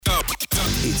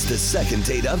It's the second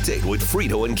date update with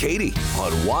Frito and Katie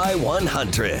on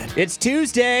Y100. It's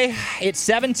Tuesday, it's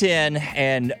 7:10,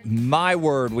 and my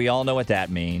word, we all know what that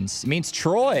means. It means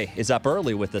Troy is up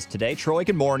early with us today. Troy,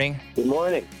 good morning. Good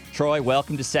morning. Troy,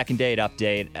 welcome to Second Date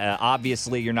Update.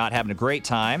 Obviously, you're not having a great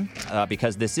time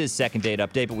because this is Second Date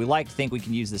Update, but we like to think we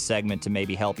can use this segment to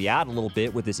maybe help you out a little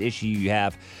bit with this issue you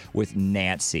have with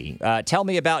Nancy. Tell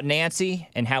me about Nancy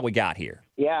and how we got here.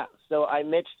 Yeah, so I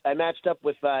matched up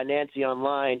with Nancy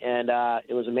online, and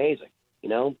it was amazing,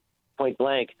 point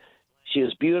blank. She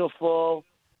was beautiful.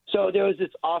 So there was this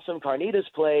awesome carnitas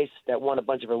place that won a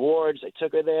bunch of awards. I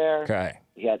took her there. Okay.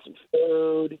 We had some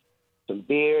food, some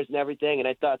beers and everything, and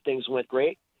I thought things went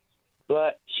great.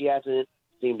 But she hasn't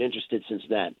seemed interested since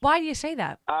then. Why do you say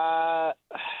that? I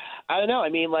don't know. I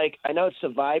mean, I know it's a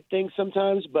vibe thing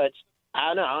sometimes, but I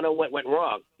don't know. I don't know what went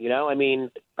wrong,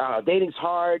 dating's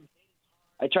hard.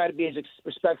 I try to be as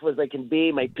respectful as I can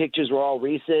be. My pictures were all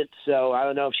recent, so I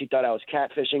don't know if she thought I was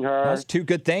catfishing her. That's two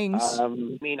good things. I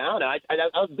don't know. I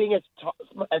was being as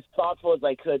thoughtful as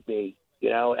I could be,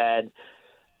 and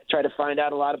try to find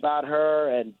out a lot about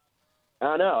her. And I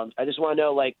don't know. I just want to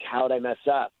know, how did I mess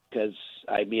up? Because,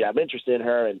 I'm interested in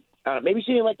her, and I don't know, maybe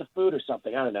she didn't like the food or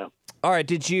something. I don't know. All right,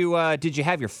 did you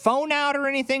have your phone out or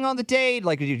anything on the date?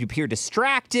 Did you appear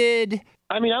distracted?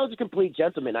 I was a complete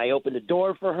gentleman. I opened the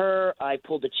door for her. I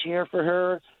pulled a chair for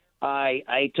her.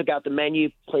 I took out the menu,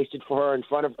 placed it for her in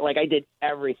front of her. I did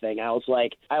everything. I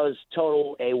was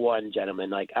total A1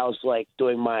 gentleman. I was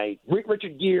doing my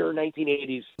Richard Gere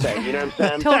 1980s thing. You know what I'm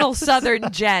saying? Total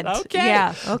Southern gent. Okay.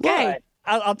 Yeah. Okay.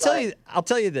 But, I'll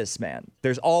tell you this, man.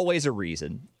 There's always a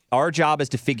reason. Our job is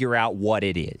to figure out what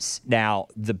it is. Now,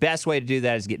 the best way to do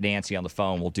that is get Nancy on the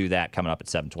phone. We'll do that coming up at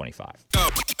 7:25.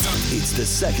 It's the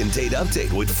second date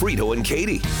update with Frito and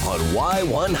Katie on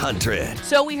Y100.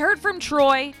 So we heard from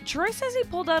Troy. Troy says he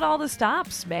pulled out all the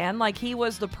stops, man. He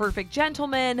was the perfect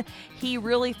gentleman. He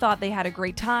really thought they had a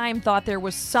great time, thought there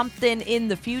was something in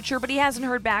the future, but he hasn't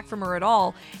heard back from her at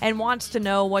all and wants to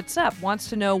know what's up, wants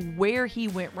to know where he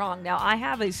went wrong. Now, I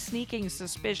have a sneaking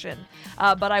suspicion,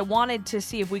 but I wanted to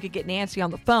see if we could get Nancy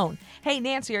on the phone. Hey,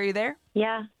 Nancy, are you there?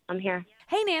 Yeah, I'm here.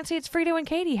 Hey, Nancy, it's Frito and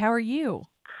Katie. How are you?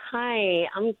 Hi,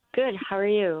 I'm good. How are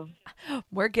you?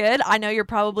 We're good. I know you're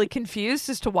probably confused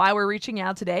as to why we're reaching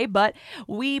out today, but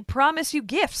we promise you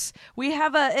gifts. We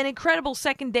have an incredible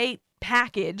second date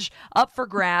package up for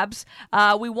grabs.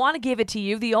 We want to give it to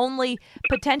you. The only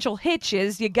potential hitch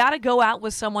is you got to go out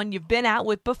with someone you've been out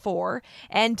with before,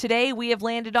 and today we have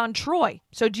landed on Troy.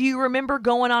 So do you remember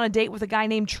going on a date with a guy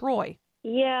named Troy?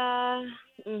 Yeah.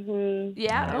 Mm-hmm.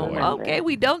 Yeah. Oh, okay.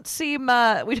 We don't seem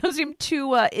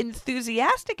too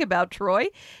enthusiastic about Troy.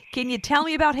 Can you tell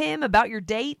me about him? About your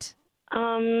date?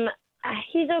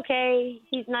 He's okay.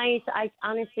 He's nice. I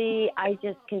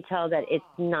just can tell that it's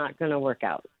not going to work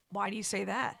out. Why do you say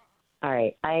that? All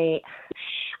right. I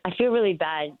feel really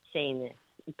bad saying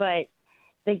this, but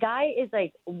the guy is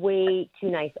way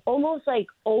too nice, almost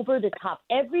over the top.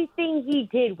 Everything he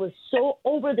did was so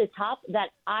over the top that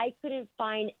I couldn't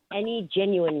find any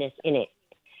genuineness in it.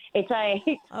 It's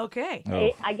okay.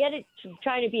 I get it,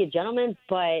 trying to be a gentleman,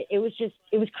 but it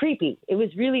was creepy. It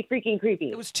was really freaking creepy.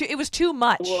 It was too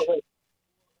much.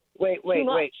 Wait.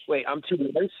 I'm too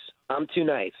nice. I'm too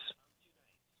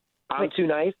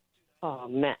nice. Oh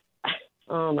man.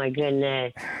 Oh my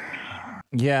goodness.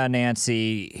 Yeah,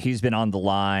 Nancy, he's been on the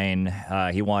line.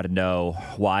 He wanted to know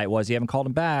why it was you haven't called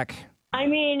him back.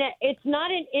 It's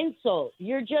not an insult.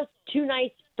 You're just too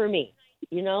nice for me.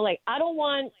 I don't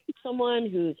want someone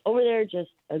who's over there just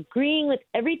agreeing with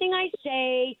everything I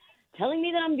say, telling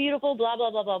me that I'm beautiful, blah, blah,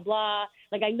 blah, blah, blah.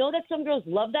 I know that some girls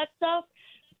love that stuff,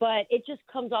 but it just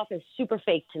comes off as super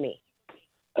fake to me.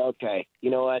 Okay.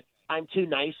 You know what? I'm too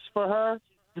nice for her.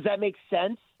 Does that make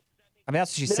sense?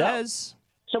 That's what she says.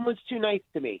 Someone's too nice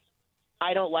to me.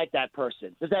 I don't like that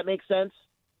person. Does that make sense?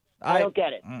 I don't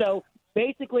get it. So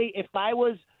basically, if I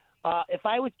was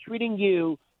treating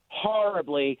you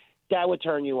horribly, that would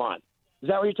turn you on. Is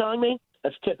that what you're telling me?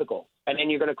 That's typical. And then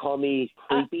you're going to call me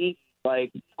creepy?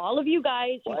 All of you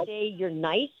guys who say you're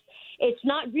nice, it's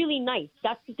not really nice.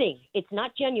 That's the thing. It's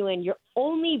not genuine. You're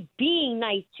only being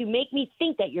nice to make me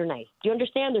think that you're nice. Do you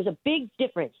understand? There's a big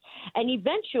difference. And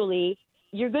eventually,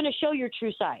 you're going to show your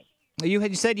true side.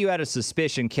 You said you had a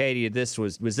suspicion, Katie.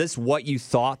 Was this what you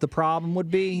thought the problem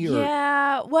would be? Or?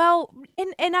 Yeah, well,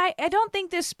 and I don't think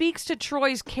this speaks to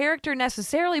Troy's character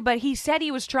necessarily, but he said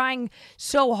he was trying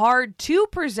so hard to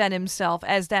present himself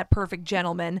as that perfect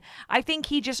gentleman. I think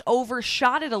he just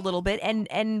overshot it a little bit,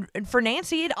 and for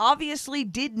Nancy, it obviously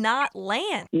did not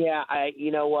land. Yeah, you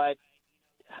know what?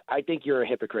 I think you're a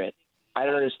hypocrite. I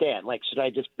don't understand. Like, should I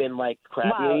just been like crappy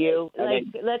Wow. to you? And Like,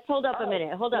 then- let's hold up a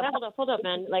minute. Hold up,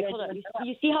 man. Like, hold up.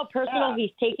 You see how personal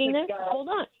he's taking this?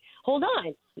 Hold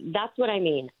on. That's what I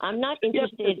mean. I'm not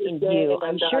interested in you.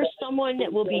 I'm sure someone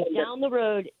that will be down the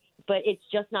road, but it's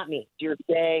just not me. you're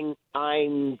saying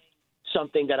I'm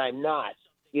something that I'm not,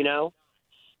 you know?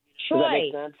 Does that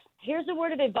make Troy, sense? here's a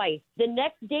word of advice. The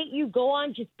next date you go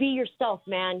on, just be yourself,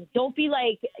 man. Don't be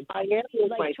like I am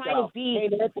with like trying myself. to be.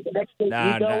 Hey, Nancy, the next date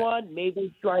Nah, you go nah. on,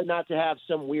 maybe try not to have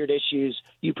some weird issues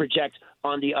you project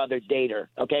on the other dater,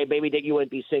 okay? Maybe that you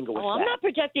wouldn't be single with Oh, I'm that. not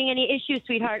projecting any issues,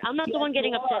 sweetheart. I'm not the one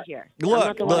getting upset here. I'm Look,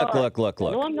 not the one- look.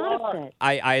 No, I'm not upset.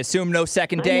 I assume no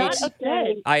second I'm date. not upset.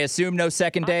 I assume no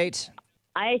second date.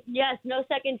 Yes, no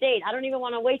second date. I don't even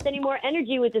want to waste any more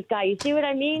energy with this guy. You see what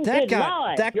I mean? That Good guy-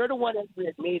 Lord. that- You're the one angry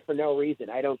at me for no reason.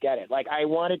 I don't get it. Like, I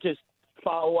wanted to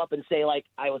follow up and say, like,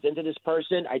 I was into this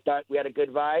person. I thought we had a good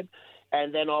vibe.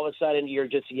 And then all of a sudden you're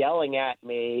just yelling at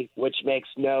me, which makes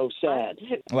no sense.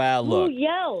 Well, Who look.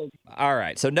 yelled? All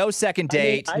right. So no second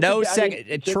date. I No think- second.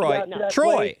 think Troy. about that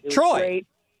Troy. place. It was Troy. great,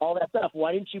 all that stuff.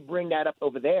 Why didn't you bring that up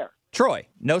over there? Troy.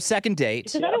 No second date.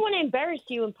 Because I don't want to embarrass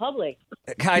you in public.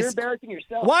 You're Guys, embarrassing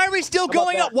yourself. why are we still How about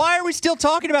going up? that? Why are we still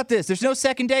talking about this? There's no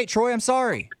second date, Troy. I'm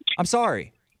sorry.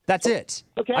 That's it.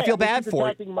 Okay, I feel mean, bad he's for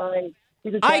you. attacking my-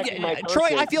 he's I attacking my Troy,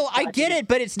 person. I get it,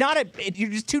 but it's not you're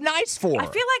just too nice for her.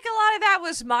 I feel like a lot of that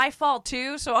was my fault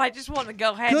too, so I just want to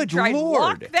go ahead Good and try and Lord.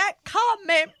 walk that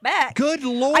comment back. Good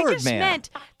Lord, I just man. meant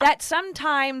that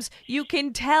sometimes you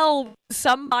can tell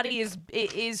somebody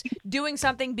is doing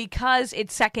something because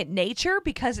it's second nature,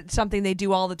 because it's something they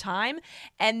do all the time,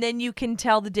 and then you can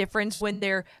tell the difference when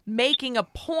they're making a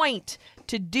point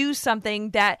to do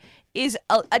something that is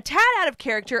a tad out of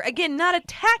character. Again, not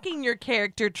attacking your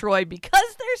character, Troy,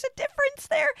 because there's a difference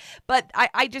there. But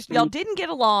I just, y'all didn't get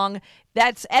along.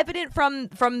 That's evident from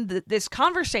this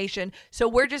conversation. So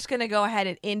we're just going to go ahead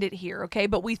and end it here, okay?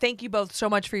 But we thank you both so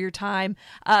much for your time.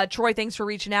 Troy, thanks for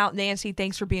reaching out. Nancy,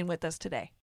 thanks for being with us today.